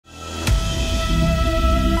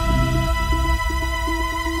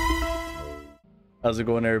How's it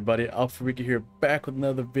going, everybody? Alpha Ricky here, back with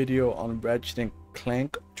another video on Ratchet and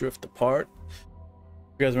Clank Drift Apart.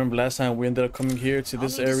 You guys remember last time we ended up coming here to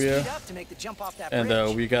this area,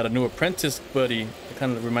 and we got a new apprentice buddy. It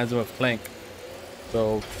kind of reminds him of Clank.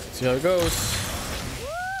 So let's see how it goes.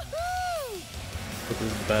 This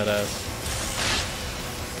is badass.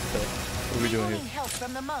 Okay, what are we doing here? Help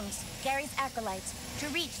from the monks, Gary's acolytes, to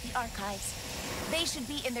reach the archives. They should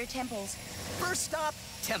be in their temples. First stop,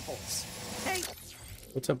 temples. Hey.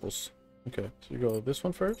 What temples? Okay, so you go this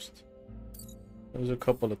one first. There's a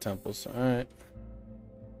couple of temples. All right.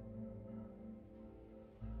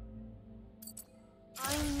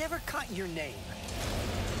 I never caught your name.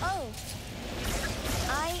 Oh,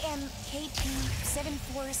 I am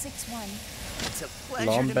KT7461. It's a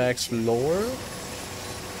pleasure Lombax to meet you. lore.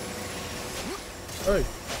 Hey.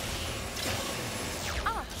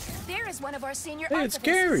 Ah, there is one of our senior Hey, it's archivists.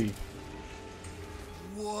 Gary.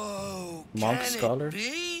 Whoa, Monk can scholar. it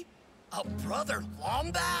be? A brother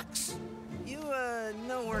Lombax? You,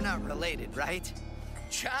 know we're not related, right?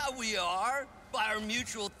 Yeah, we are. By our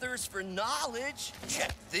mutual thirst for knowledge.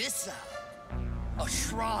 Check this out. A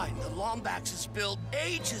shrine the Lombaxes built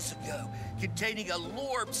ages ago, containing a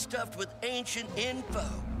lorb stuffed with ancient info.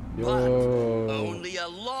 Yo. But only a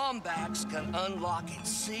Lombax can unlock its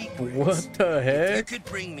secrets. What the If heck? you could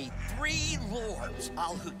bring me 3 lorbs,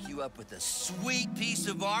 I'll hook you up with a sweet piece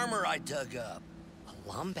of armor I dug up. A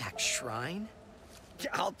Lombax shrine?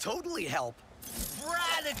 Yeah, I'll totally help.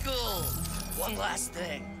 Radical! One last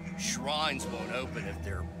thing. Shrines won't open if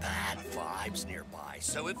there are bad vibes nearby.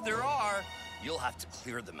 So if there are, you'll have to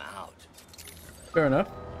clear them out. Fair enough.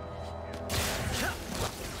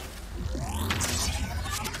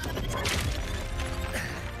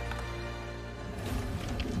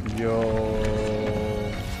 Yo.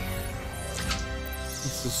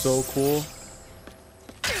 This is so cool.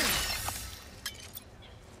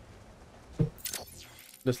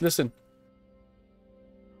 Let's listen.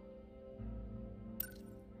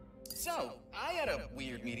 So, I had a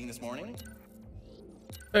weird meeting this morning.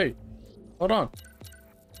 Hey, hold on.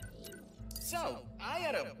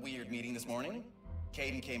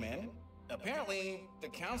 Caden came in. Apparently, the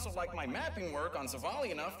council liked my mapping work on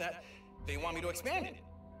Savali enough that they want me to expand it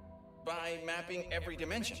by mapping every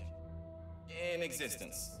dimension in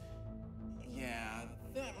existence. Yeah,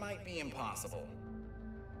 that might be impossible.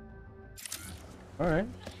 All right.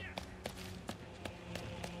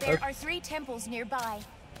 There are 3 temples nearby.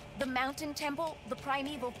 The Mountain Temple, the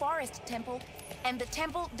Primeval Forest Temple, and the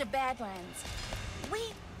Temple de Badlands. We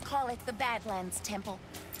call it the Badlands Temple.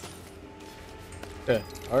 Okay,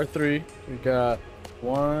 R3. We got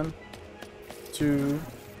 1, 2,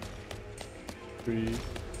 3.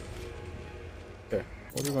 Okay,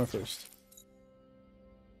 what are we going first?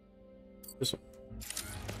 This one.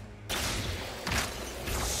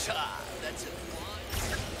 That's it.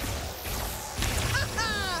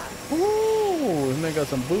 Ooh, this man got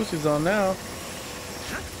some boosties on now.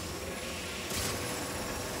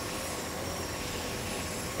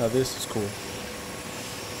 Now this is cool.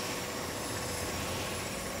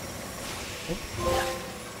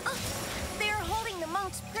 They are holding the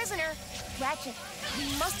monks prisoner. Ratchet, we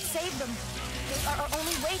must save them. They are our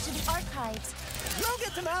only way to the archives. We'll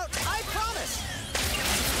get them out, I promise.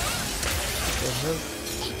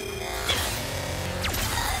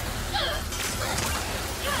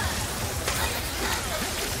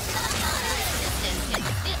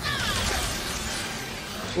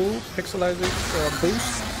 Ooh, pixelizing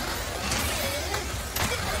boost.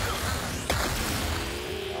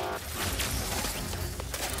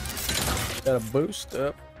 Got a boost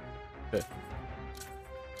up. Okay.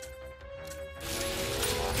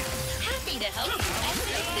 Happy to help you.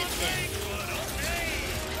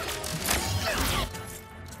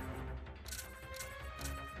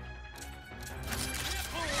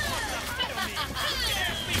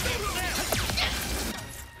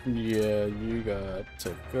 Yeah, you got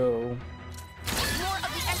to go. More of the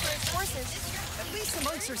Emperor's forces. At least the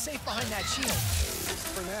monks are safe behind that shield.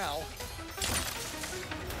 For now.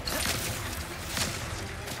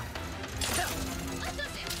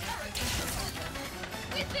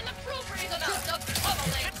 With an appropriate amount of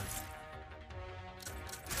pummeling.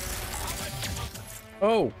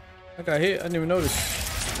 Oh, I got hit. I didn't even notice.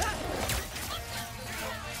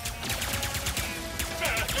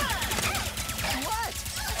 What?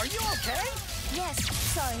 Are you okay? Yes,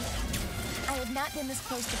 sorry. I have not been this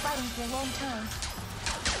close to fighting for a long time.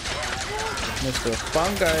 Mr.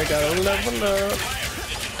 Fungi got a level up.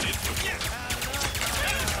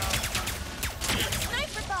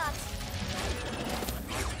 Sniper box!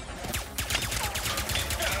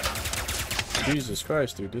 Jesus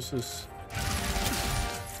Christ, dude, this is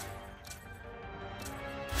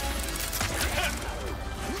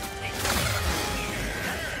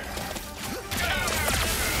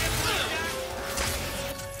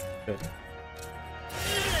Okay.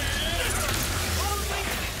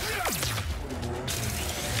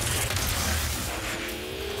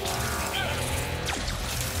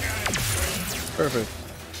 Perfect.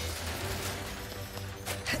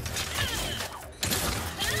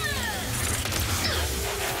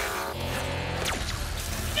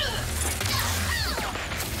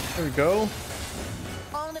 There we go.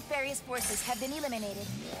 All nefarious forces have been eliminated.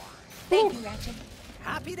 Thank you, Ratchet.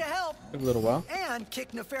 Happy to help. Took a little while. And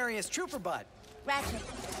kick nefarious trooper butt. Ratchet,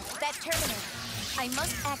 that terminal. I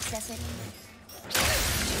must access it.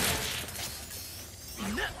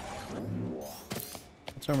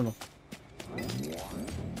 Terminal.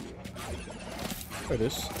 There it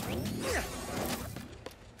is.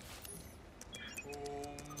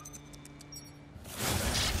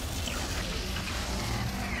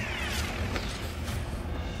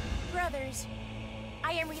 Brothers,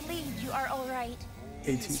 I am relieved you are all right.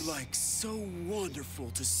 It's like so wonderful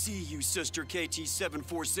to see you, Sister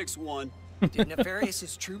KT-7461. Did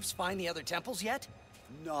Nefarious' troops find the other temples yet?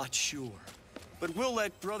 Not sure, but we'll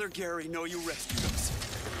let Brother Gary know you rescued us.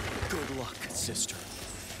 Good luck, Sister.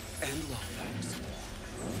 And Lombax.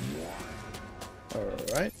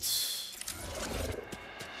 Alright.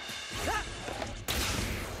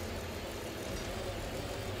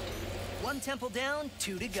 One temple down,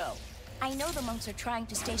 2 to go. I know the monks are trying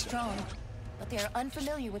to stay strong, but they are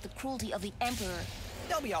unfamiliar with the cruelty of the Emperor.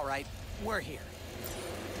 They'll be all right. We're here.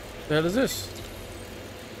 The hell is this?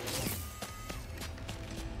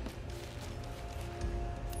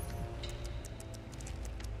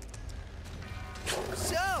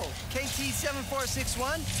 So,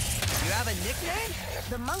 KT-7461, you have a nickname?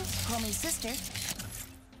 The monks call me sister.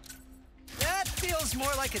 That feels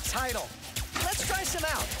more like a title. Let's try some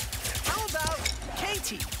out. How about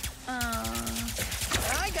KT?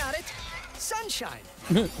 I got it. Sunshine.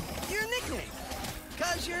 Your nickname.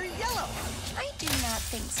 Cause you're yellow. I do not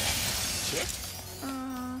think so. Kit?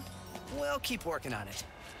 We'll keep working on it.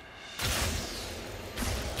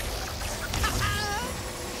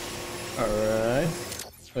 Alright.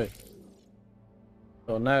 Wait.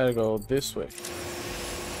 So now I gotta go this way.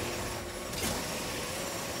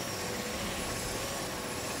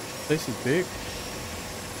 This is big.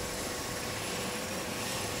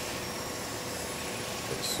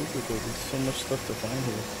 It's super big. There's so much stuff to find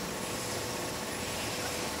here.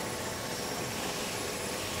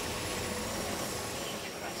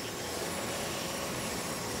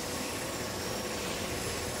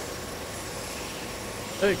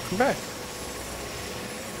 Hey, come back.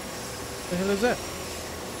 What the hell is that?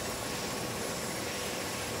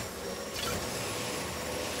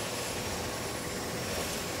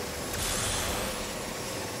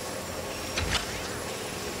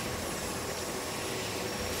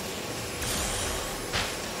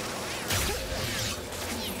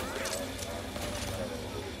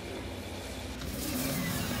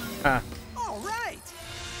 Ah. All right.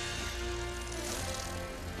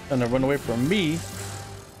 And they run away from me.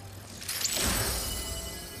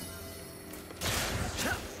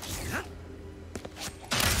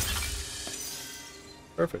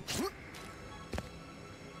 Perfect.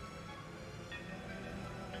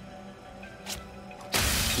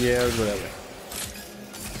 Yeah, I'll go that way.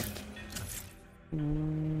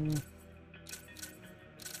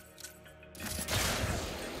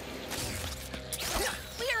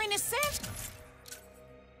 We are in ascent.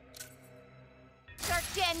 Dark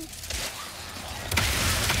Den.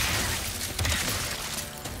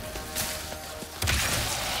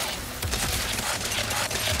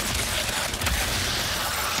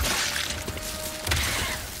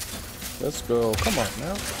 Let's go. Come on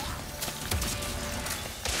now.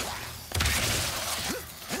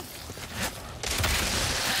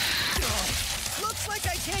 Looks like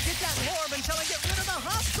I can't get that orb until I get rid of the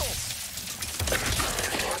hostiles.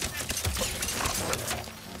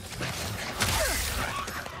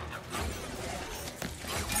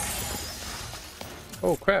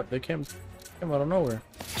 Oh crap, they came out of nowhere.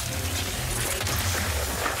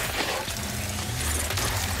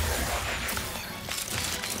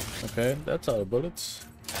 Okay, that's all the bullets.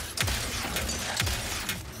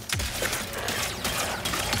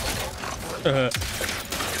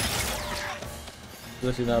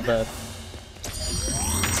 This is not bad.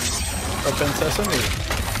 Open sesame.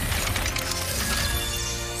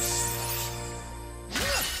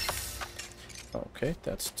 Okay,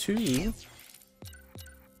 that's 2.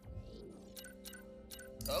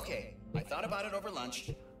 Okay, I thought about it over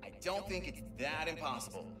lunch. I don't think it's that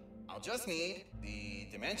impossible. I'll just need the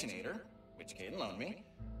Dimensionator, which Caden loaned me,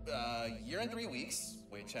 year and 3 weeks,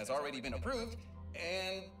 which has already been approved,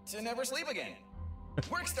 and to never sleep again.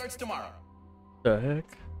 Work starts tomorrow. The heck?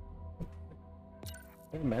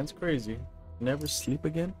 That man's crazy. Never sleep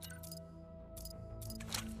again?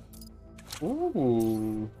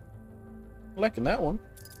 Ooh. Liking that one.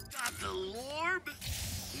 Got the lorb?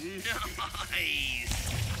 Nice.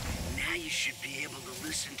 Now you should be able to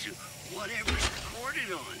listen to whatever's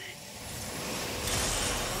recorded on it.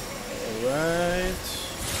 Alright.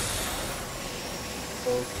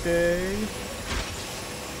 Okay.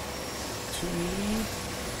 2.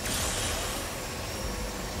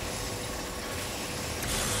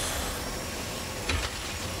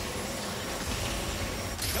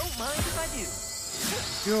 Don't mind if I do.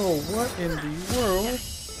 Yo, what in the world?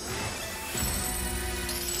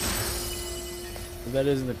 If that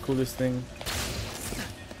isn't the coolest thing,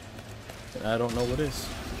 then I don't know what is.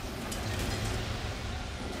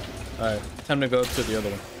 Alright, time to go to the other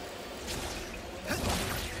one.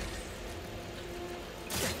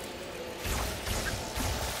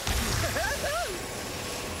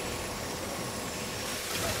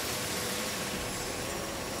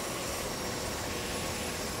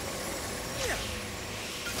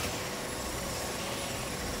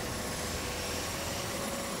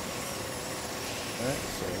 Alright,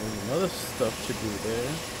 so there's another stuff to do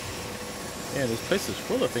there. Yeah, this place is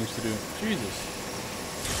full of things to do. Jesus.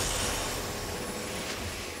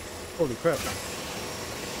 Holy crap.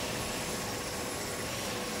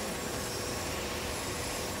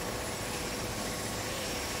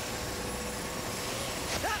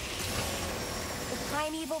 The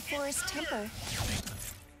primeval forest temple.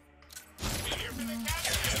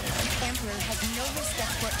 Emperor has no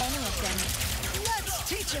respect for any of them. Let's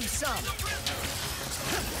teach him some.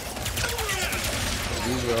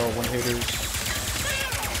 These are all one-hitters.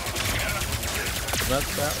 Not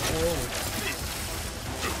that whoa.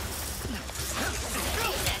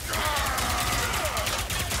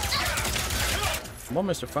 Come on,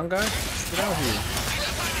 Mr. Fun Guy. Get out here.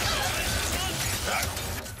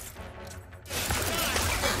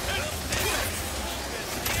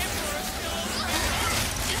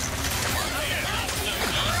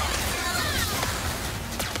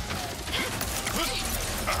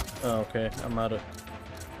 Oh, okay, I'm out of.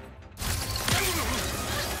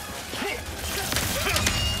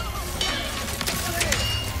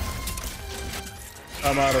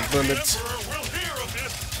 I'm out of bullets.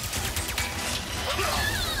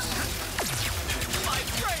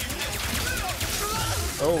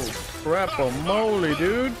 Oh, crap-a-moly,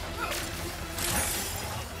 dude.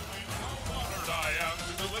 I am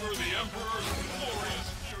to deliver the Emperor's glorious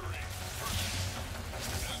fury.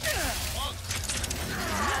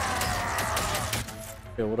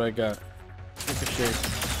 Okay, what do I got? Ricochet.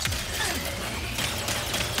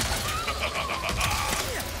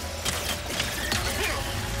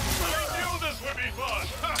 I knew this would be fun.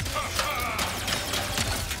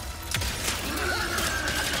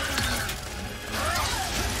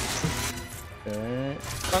 Okay.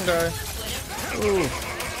 Fun guy. Ooh.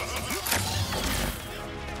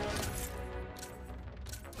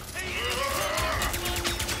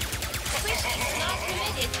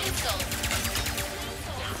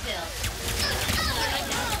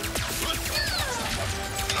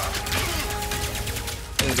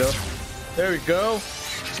 There we go. There we go.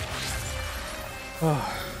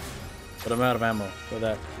 But I'm out of ammo for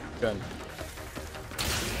that gun.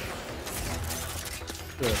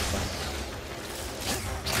 Good.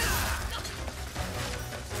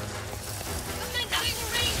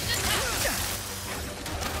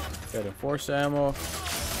 Got enforce ammo.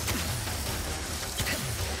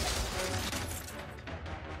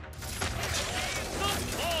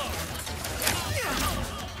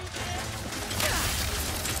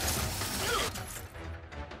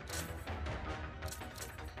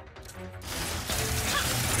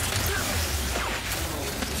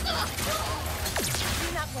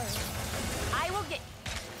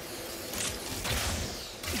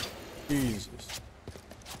 Jesus.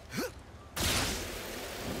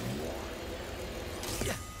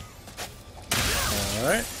 All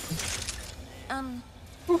right.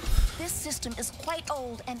 This system is quite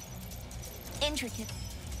old and intricate.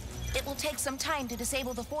 It will take some time to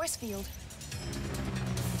disable the force field.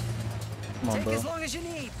 Come on, Take bro. as long as you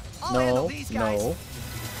need. I'll handle these guys. No.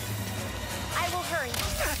 I will hurry.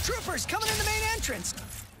 Troopers coming in the main entrance.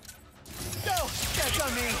 No, that's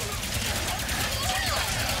on me.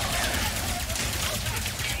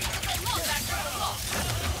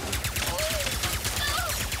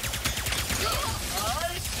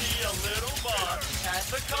 I see a little box at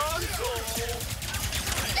the console.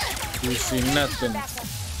 You see nothing.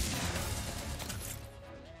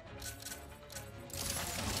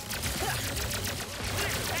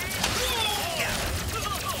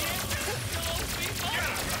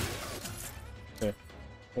 Okay.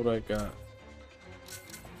 What do I got?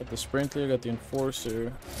 Got the Sprinkler, got the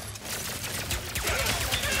Enforcer.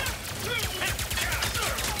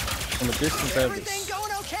 From a distance, I have this. Everything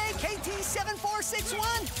going okay, KT-7461?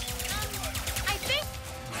 I think...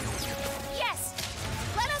 Yes!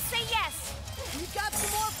 Let us say yes! We've got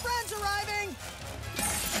some more friends arriving!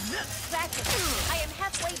 Ratchet, I am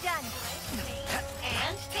halfway done.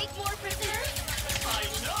 And take more prisoners? I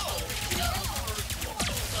know!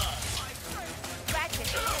 Ratchet,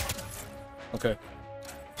 Okay.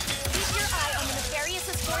 keep your eye on the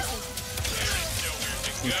Nefarious' forces.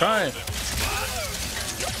 I'm trying.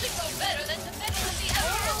 You should know better than to mess with the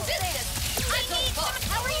Emperor's business! I need some...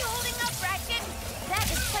 How are you holding up, Ratchet? That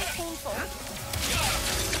is quite painful.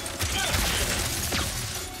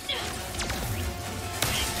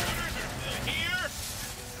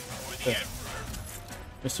 Okay.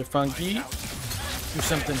 Mr. Fungi, do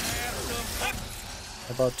something.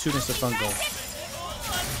 How about two Mr. Fungo?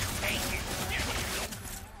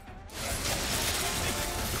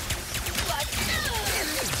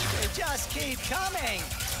 They just keep coming!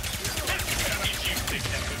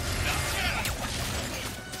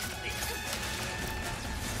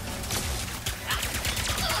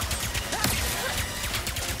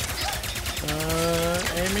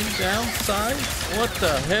 Aiming down side? What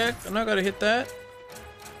the heck? I'm not gonna hit that.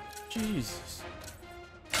 Jesus.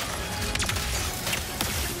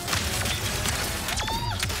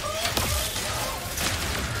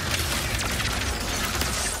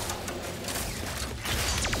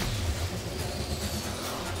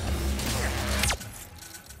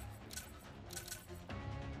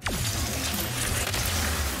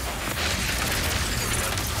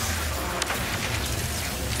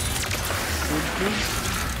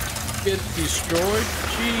 Get destroyed?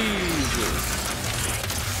 Jesus.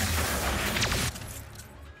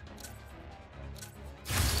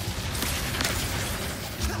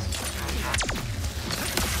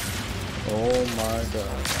 Oh my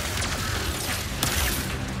God.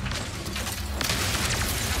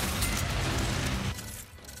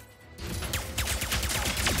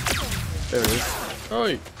 There it is.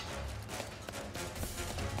 Oh,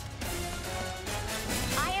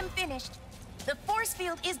 I am finished. The force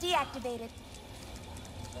field is deactivated.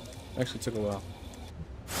 actually took a while.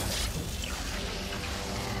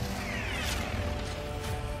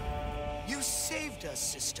 You saved us,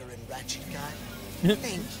 Sister and Ratchet Guy.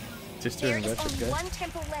 Thank you. Sister There and is Ratchet only guy. one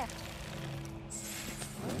temple left.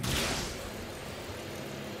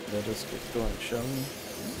 Let us get going, shall we?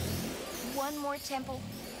 One more temple.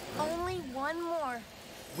 Only one more.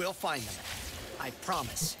 We'll find them. I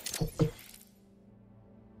promise.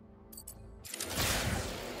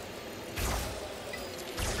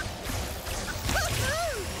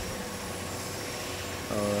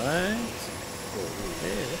 Alright. Over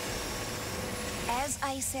there. As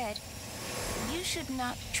I said, you should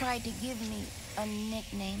not try to give me a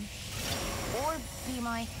nickname. Or be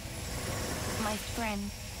my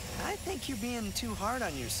friend. I think you're being too hard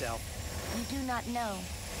on yourself. You do not know.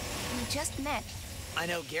 We just met. I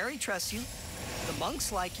know Gary trusts you. The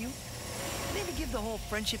monks like you. Maybe give the whole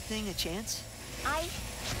friendship thing a chance. I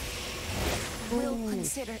will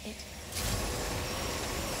consider it.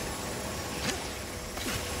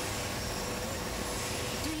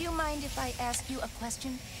 Do you mind if I ask you a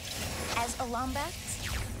question? As a Lombax?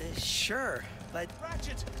 Sure, but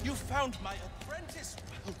Ratchet, you found my apprentice.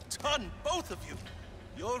 Well done, both of you.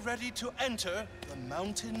 You're ready to enter the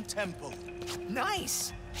Mountain Temple.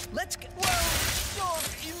 nice. Let's go. Well,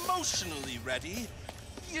 you're emotionally ready.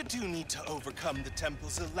 You do need to overcome the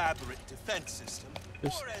temple's elaborate defense system,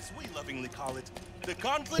 or as we lovingly call it, the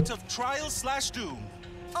Gauntlet of Trial/Doom.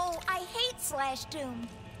 Oh, I hate /Doom.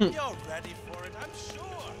 You're ready for it, I'm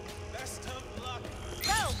sure. Best of luck.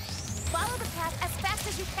 Go! Follow the path as fast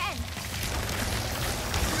as you can.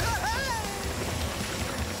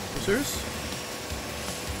 Serious?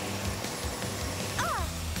 Ah!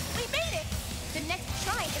 We made it! The next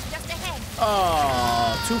shrine is just ahead.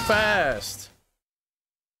 Oh, too fast.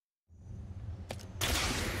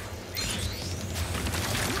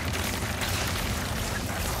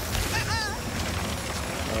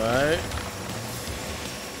 Alright.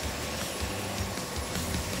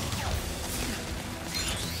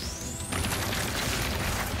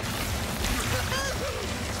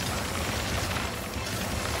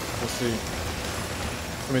 Let's see.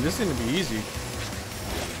 I mean, this is gonna be easy.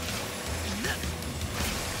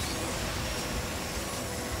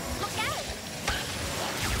 Look out!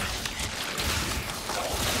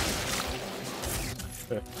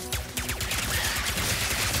 Okay.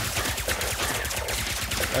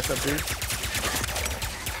 Back up, dude.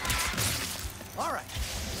 All right,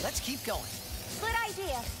 let's keep going. Good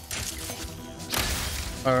idea.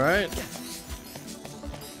 All right.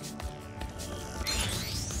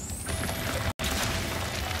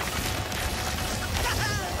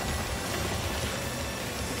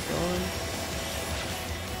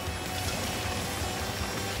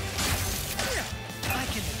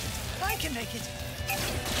 I can make it.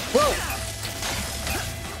 Whoa!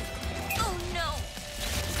 Oh no!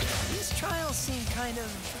 These trials seem kind of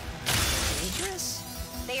dangerous.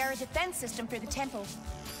 They are a defense system for the temple.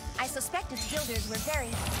 I suspect its builders were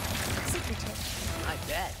very secretive. I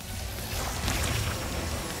bet.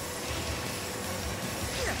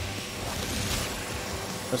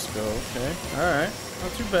 Let's go. Okay. All right.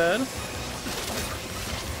 Not too bad.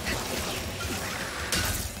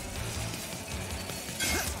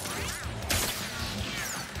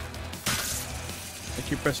 I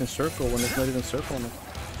keep pressing circle when it's not even circling.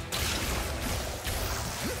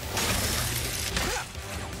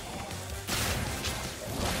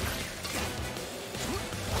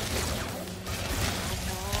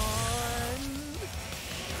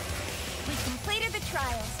 We completed the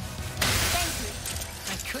trials. Thank you.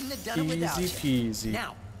 I couldn't have done it without you. Easy peasy.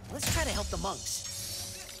 Now, let's try to help the monks.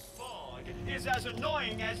 Fog is as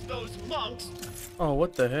annoying as those monks. Oh,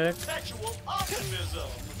 what the heck? Perpetual optimism.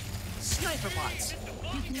 Sniper bots.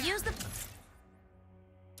 You can use the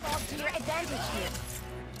fog to your advantage here.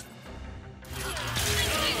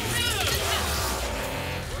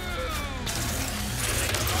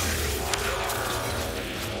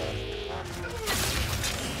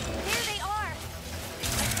 There they are.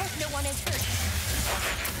 I hope no one is hurt.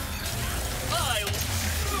 All right.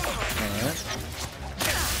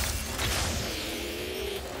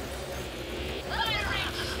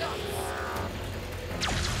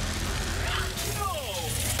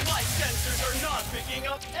 My sensors are not picking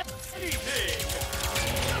up anything.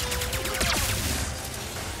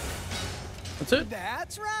 That's it?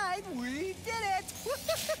 That's right, we did it!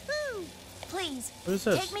 Woo-hoo-hoo-hoo! Please, What is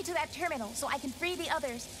this? take me to that terminal so I can free the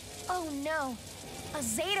others. Oh no, a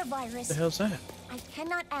Zeta virus. The hell's that? I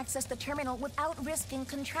cannot access the terminal without risking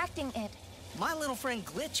contracting it. My little friend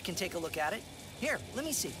Glitch can take a look at it. Here, let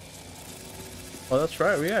me see. Oh, that's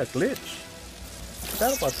right. We got a glitch.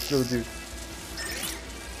 That about to go do.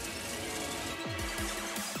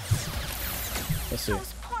 Let's see.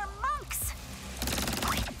 Those poor monks.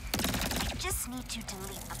 I just need to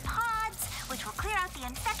delete the pods, which will clear out the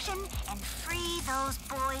infection and free those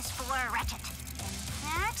boys for Ratchet. And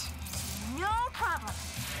that is no problem.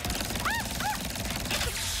 You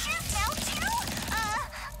can shoot now too?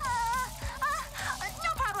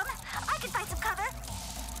 No problem. I can find some cover.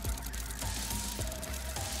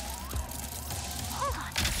 Hold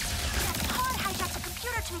on. That pod hijacked the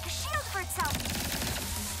computer to make a shield for itself.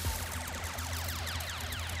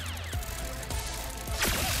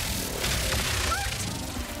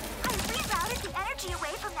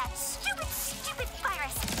 Away from that stupid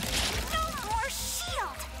virus. No more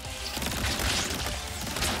shield.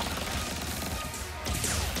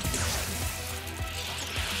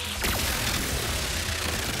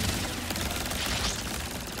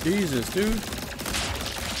 Jesus, dude.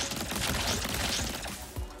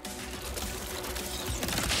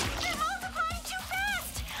 They're multiplying too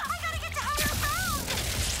fast. I gotta get to higher ground.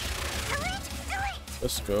 Delete.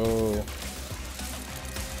 Let's go.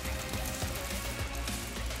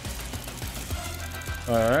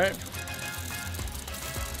 All right.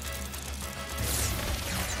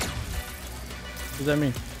 What does that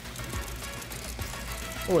mean?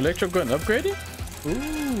 Oh, electro gun upgraded?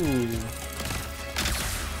 Ooh.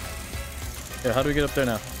 Yeah, how do we get up there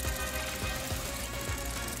now?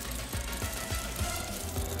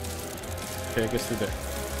 Okay, I guess through there.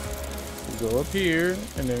 We go up here,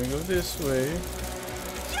 and then we go this way.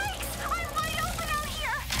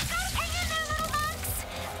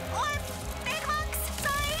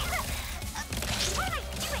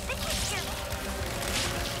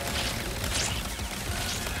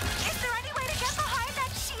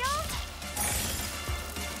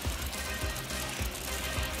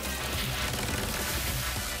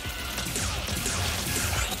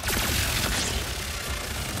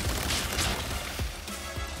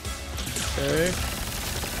 Okay.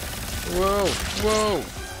 Whoa, whoa.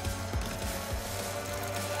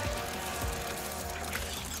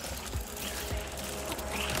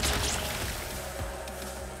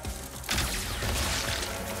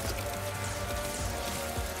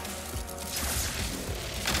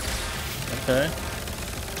 Okay.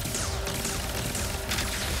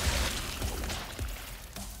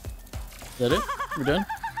 Is that it? We're done?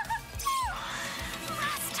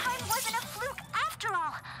 Last time wasn't a fluke after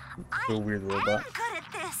all. So weird robot. I'm good at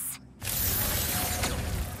this.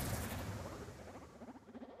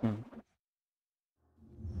 I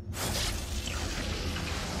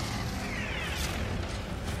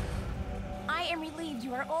am relieved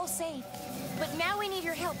you are all safe, but now we need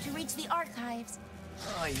your help to reach the archives.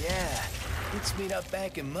 Oh, yeah. Let's meet up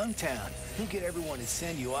back in Monktown. We'll get everyone to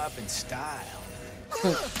send you off in style.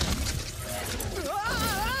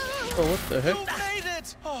 Oh, what the heck? You made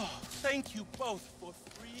it! Oh, thank you both for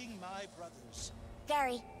freeing my brothers.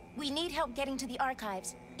 Gary, we need help getting to the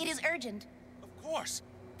archives. It is urgent. Of course.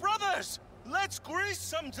 Brothers, let's grease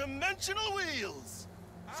some dimensional wheels!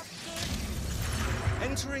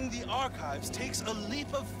 Entering the archives takes a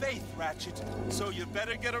leap of faith, Ratchet, so you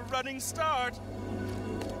better get a running start.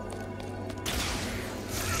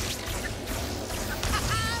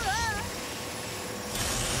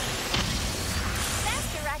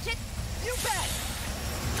 Faster, Ratchet! You bet!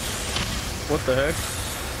 What the heck?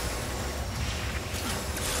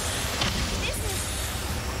 This is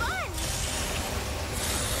fun!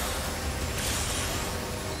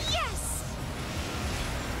 Yes!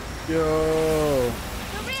 Yo!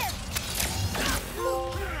 The rib!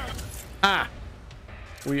 Ah!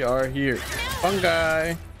 We are here.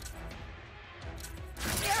 Fungi!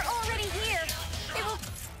 They're already here! They will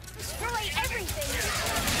destroy everything!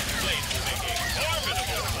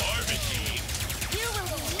 You will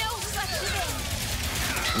do no such thing!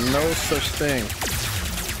 No such thing.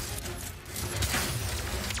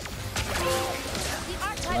 The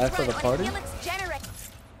archives Life of the run on party? a Helix generator.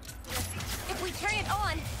 If we turn it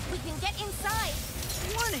on, we can get inside.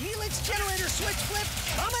 One Helix generator switch flip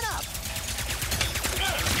coming up!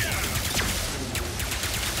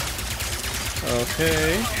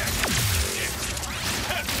 Okay.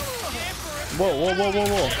 Whoa, whoa, whoa, whoa,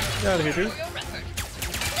 whoa. Get out of here, dude.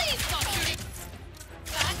 Please stop shooting.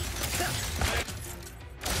 Back.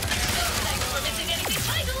 Thanks for missing anything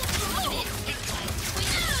vital.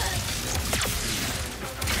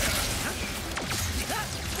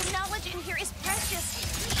 The knowledge in here is precious.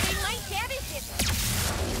 They might damage it.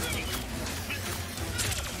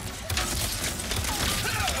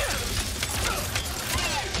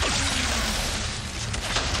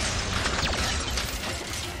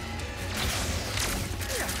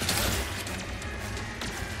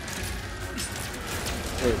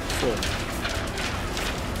 Wait, cool.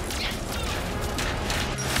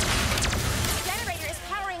 The generator is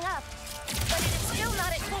powering up, but it is still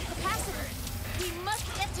not at full capacity. We must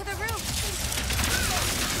get to the roof.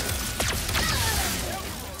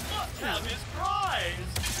 Have his prize!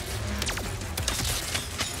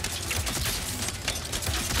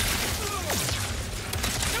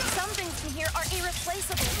 Some things in here are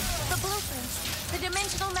irreplaceable. The blueprints, the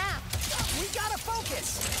dimensional map. We gotta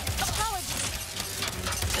focus! Apologies.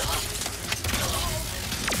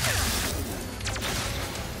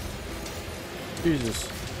 Jesus.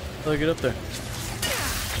 How do I get up there?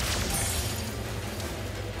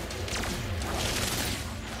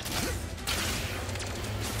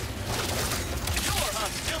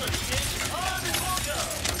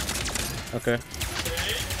 Okay.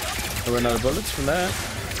 I ran out of bullets from that.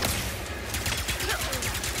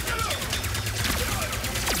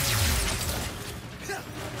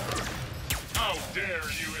 How dare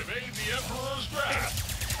you evade the Emperor's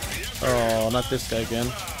wrath? Oh, not this guy again.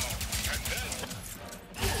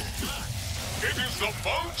 It is the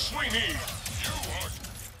monks we need. You are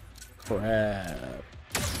Crap.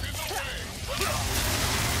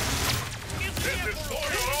 this is for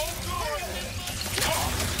your own good.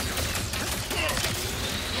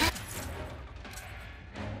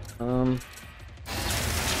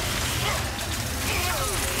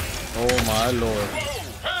 Oh my lord. Whoa,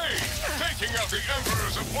 hey! Taking out the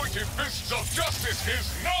Emperor's appointed fists of justice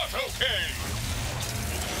is not okay!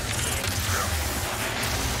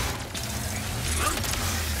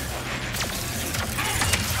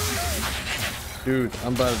 Dude,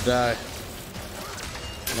 I'm about to die.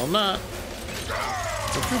 No, I'm not.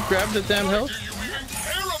 Don't you grab the damn Why health? do you even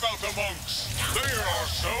care about the monks? They are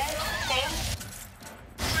so monk.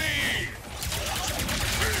 See!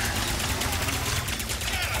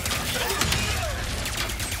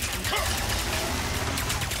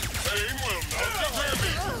 Pain will not deter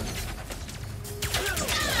me.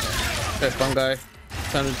 Okay, fungi.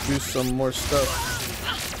 Time to do some more stuff.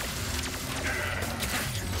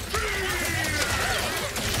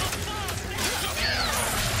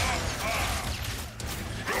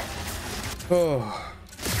 Oh.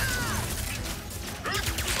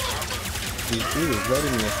 This dude is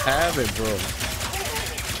letting me have it, bro.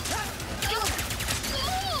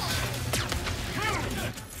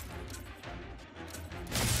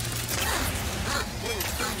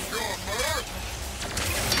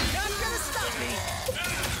 Not gonna stop me!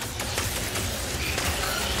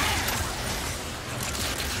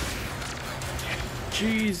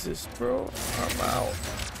 Jesus, bro. I'm out.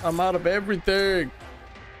 I'm out of everything.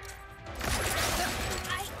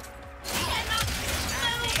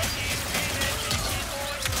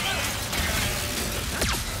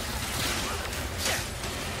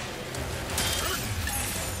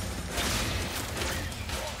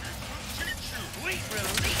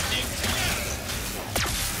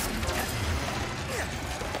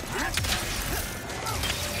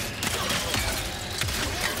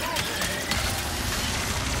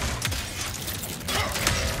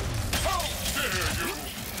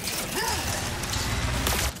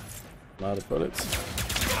 A lot of bullets.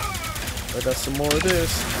 I got some more of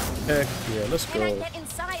this. Heck yeah, let's go. Can I get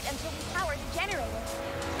inside until we power the generator?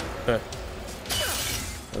 Okay.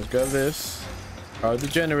 Let's grab this. Power the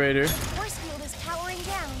generator. Force field is powering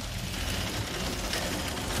down.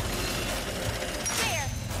 There!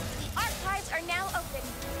 The archives are now open.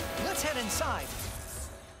 Let's head inside.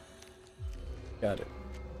 Got it.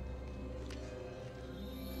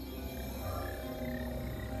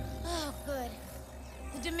 Oh, good.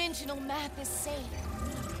 The dimensional map is safe.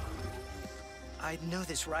 I'd know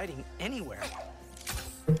this writing anywhere.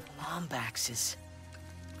 Lombaxes.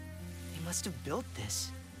 They must have built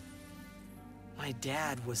this. My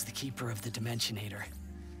dad was the keeper of the Dimensionator.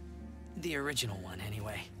 The original one,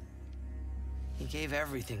 anyway. He gave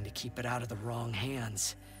everything to keep it out of the wrong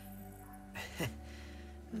hands.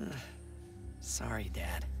 Sorry,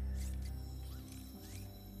 Dad.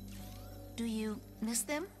 Do you miss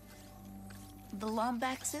them? The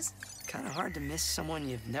Lombaxes? Kind of hard to miss someone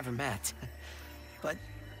you've never met. But,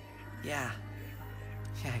 yeah,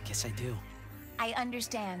 I guess I do. I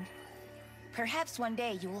understand. Perhaps one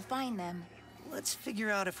day you will find them. Let's figure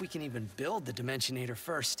out if we can even build the Dimensionator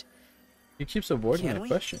first. He keeps avoiding Can that we?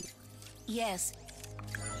 question. Yes.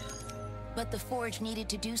 But the forge needed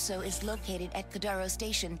to do so is located at Kadaro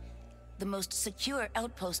Station, the most secure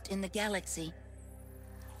outpost in the galaxy.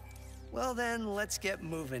 Well then, let's get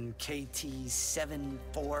moving,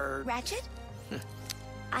 KT-74... Ratchet?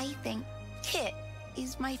 I think Kit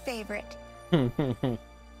is my favorite.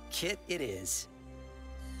 Kit it is.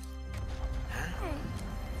 Huh?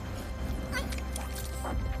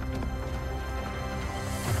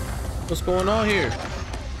 What's going on here?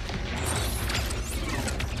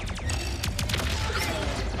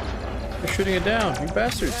 You're shooting it down, you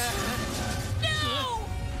bastards. No!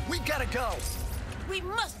 We gotta go! We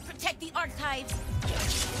must protect the archives!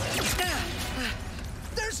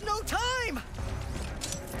 There's no time!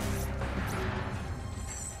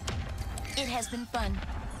 It has been fun,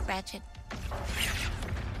 Ratchet.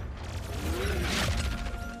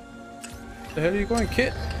 The hell are you going,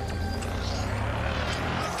 Kit?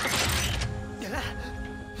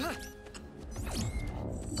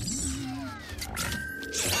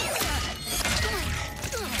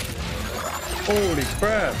 Holy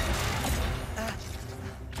crap!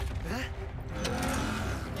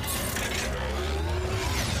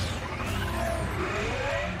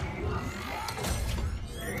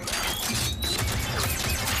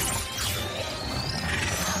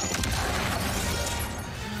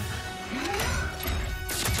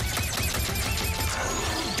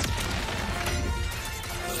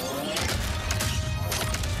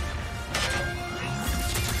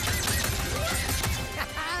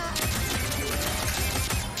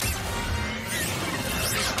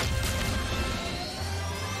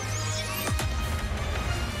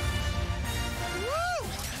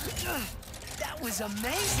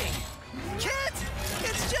 Amazing! Kit!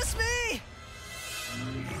 It's just me!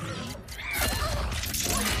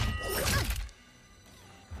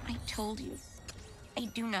 I told you, I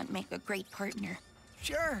do not make a great partner.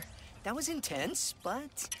 Sure, that was intense,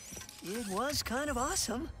 but it was kind of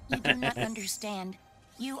awesome. You do not understand.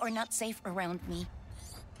 You are not safe around me.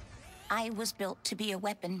 I was built to be a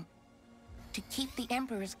weapon, to keep the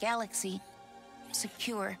Emperor's galaxy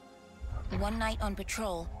secure. One night on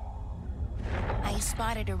patrol, I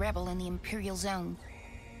spotted a rebel in the Imperial Zone.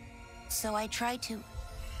 So I tried to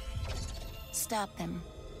stop them.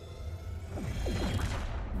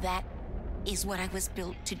 That is what I was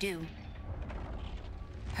built to do.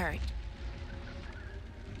 Hurt.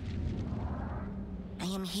 I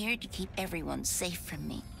am here to keep everyone safe from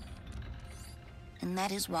me. And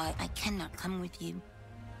that is why I cannot come with you.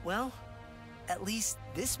 Well, at least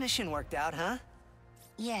this mission worked out, huh?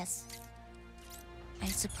 Yes. I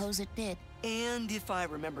suppose it did. And if I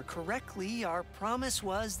remember correctly, our promise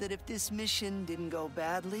was that if this mission didn't go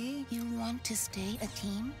badly... You want to stay a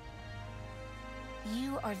team?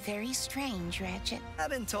 You are very strange, Ratchet. I've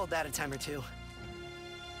been told that a time or two.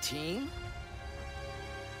 Team?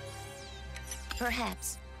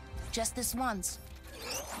 Perhaps. Just this once.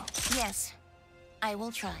 Yes. I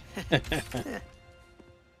will try.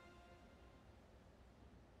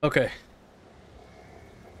 Okay.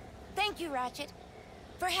 Thank you, Ratchet,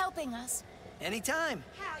 for helping us. Anytime.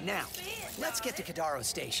 Now, let's get to Kadaro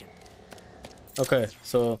Station. Okay,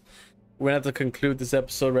 so we're gonna have to conclude this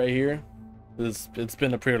episode right here. It's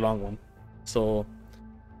been a pretty long one. So,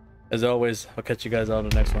 as always, I'll catch you guys out on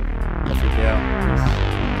the next one. Have a good day out. Peace.